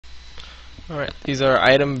Alright, these are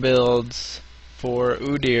item builds for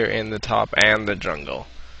Udyr in the top and the jungle.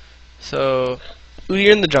 So,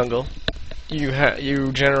 Udyr in the jungle,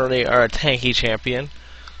 you generally are a tanky champion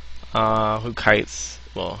who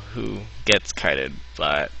gets kited,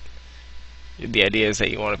 but the idea is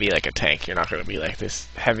that you want to be like a tank. You're not going to be like this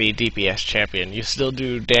heavy DPS champion. You still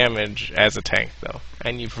do damage as a tank though,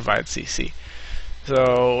 and you provide CC.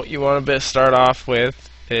 So you want to start off with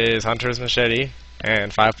is Hunter's Machete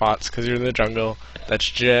and 5 pots because you're in the jungle. That's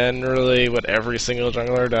generally what every single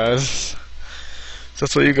jungler does. So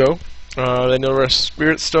that's what you go. Then you'll rush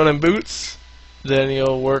Spirit Stone and Boots. Then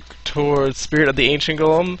you'll work towards Spirit of the Ancient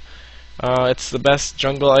Golem. It's the best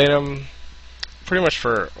jungle item pretty much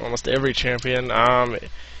for almost every champion.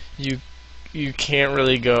 You can't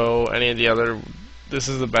really go any of the other. This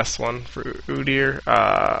is the best one for Udyr.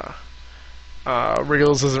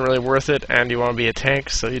 Wriggles isn't really worth it, and you want to be a tank,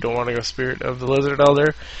 so you don't want to go Spirit of the Lizard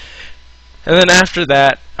Elder. And then after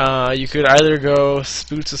that, you could either go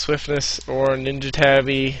Boots of Swiftness or Ninja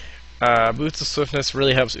Tabby. Boots of Swiftness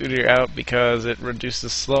really helps Udyr out because it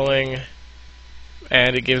reduces slowing,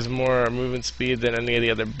 and it gives more movement speed than any of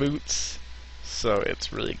the other boots. So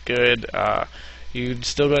it's really good. You'd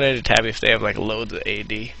still go Ninja Tabby if they have like loads of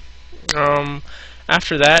AD.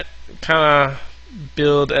 After that, kind of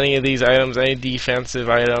build any of these items, any defensive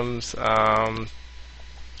items.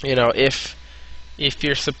 You know, if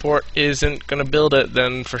your support isn't going to build it,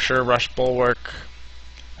 then for sure rush Bulwark.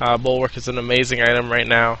 Bulwark is an amazing item right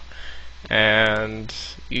now, and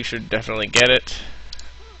you should definitely get it.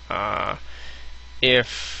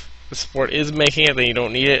 If the support is making it, then you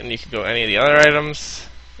don't need it, and you can go any of the other items.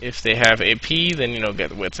 If they have AP, then get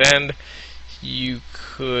the Wit's End. You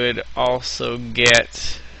could also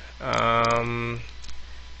get I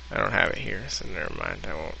don't have it here, so never mind.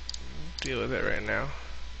 I won't deal with it right now.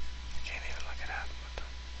 I can't even look it up.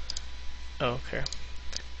 Oh, okay.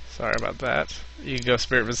 Sorry about that. You can go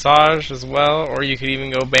Spirit Visage as well, or you could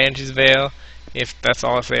even go Banshee's Veil if that's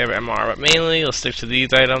all if they have MR. But mainly, you'll stick to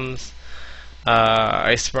these items.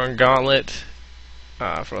 Iceborne Gauntlet,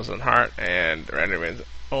 Frozen Heart, and Random's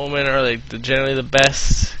Omen are like generally the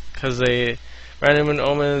best because Random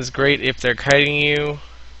Omen is great if they're kiting you.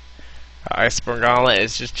 Iceborne Gauntlet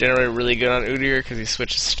is just generally really good on Udyr because he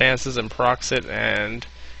switches stances and procs it and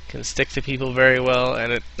can stick to people very well.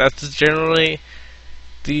 And that's generally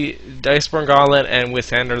the Iceborne Gauntlet and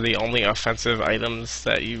Wit's End are the only offensive items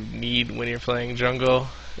that you need when you're playing jungle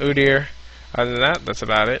Udyr. Other than that, that's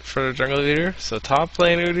about it for jungle Udyr. So top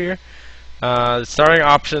lane Udyr. The starting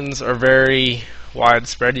options are very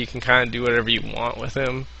widespread. You can kind of do whatever you want with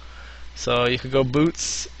him. So you could go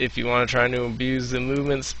Boots if you want to try to abuse the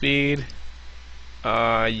movement speed.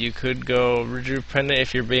 You could go Rejuve Pendant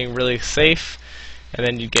if you're being really safe, and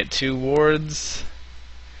then you get 2 wards.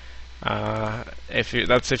 If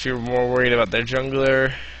you're more worried about their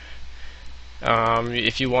jungler.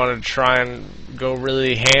 If you want to try and go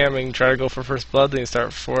really ham and try to go for first blood, then you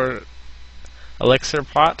start for Elixir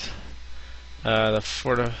Pot, the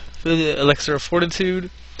Elixir of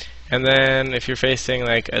Fortitude, and then if you're facing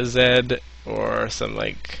like a Zed or some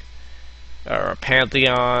or a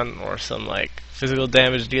Pantheon or some physical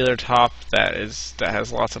damage dealer top that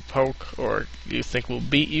has lots of poke or you think will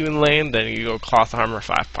beat you in lane, then you go Cloth Armor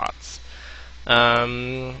 5 pots.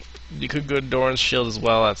 You could go Doran's Shield as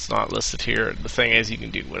well. That's not listed here. The thing is, you can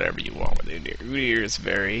do whatever you want with Udyr. Udyr is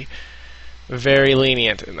very, very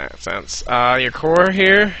lenient in that sense. Your core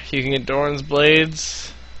here, you can get Doran's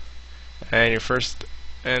Blades, and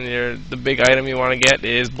the big item you want to get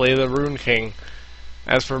is Blade of the Rune King.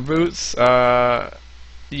 As for boots,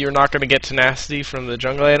 you're not going to get Tenacity from the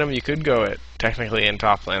jungle item. You could go it technically in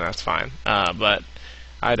top lane. That's fine, but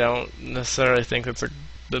I don't necessarily think that's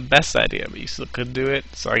the best idea, but you still could do it.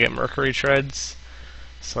 So I get Mercury Treads,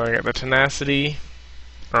 so I get the Tenacity.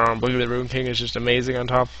 Blade of the Rune King is just amazing on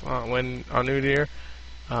top when on Udyr.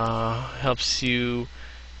 Helps you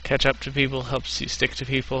catch up to people, helps you stick to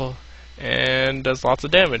people, and does lots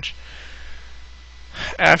of damage.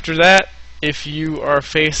 After that, if you are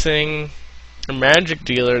facing a magic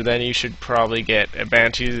dealer, then you should probably get a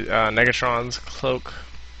Banshee's Negatron's Cloak,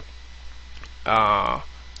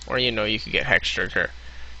 or you could get Hextrigger.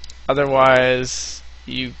 Otherwise,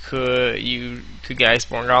 you could get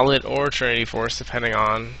Iceborne Gauntlet or Trinity Force, depending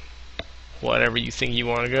on whatever you think you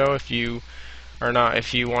want to go. If you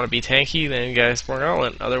want to be tanky, then you get Iceborne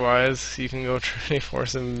Gauntlet. Otherwise, you can go Trinity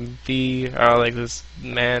Force and be like this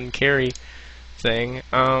man carry thing.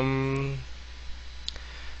 Then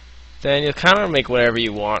you'll kind of make whatever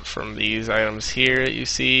you want from these items here that you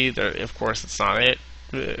see. Of course, it's not it.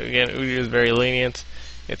 Again, Udyr is very lenient.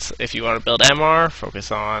 It's if you want to build MR, focus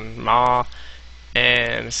on Ma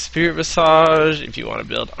and Spirit Visage. If you want to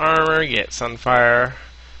build armor, get Sunfire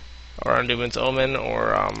or Undoom's Omen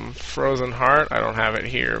or Frozen Heart. I don't have it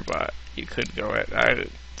here, but you could go it.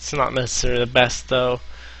 It's not necessarily the best though.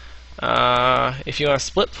 If you want to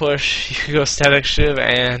split push, you could go Static Shiv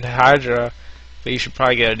and Hydra, but you should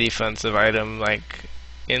probably get a defensive item like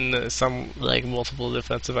some multiple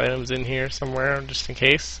defensive items in here somewhere just in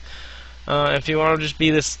case. If you want to just be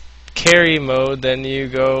this carry mode, then you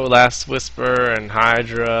go Last Whisper and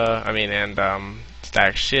Hydra. And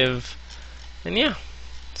Static Shiv, and yeah.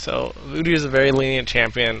 So Udyr is a very lenient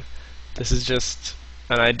champion. This is just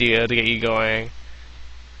an idea to get you going.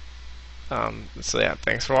 So yeah,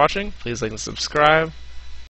 thanks for watching. Please like and subscribe.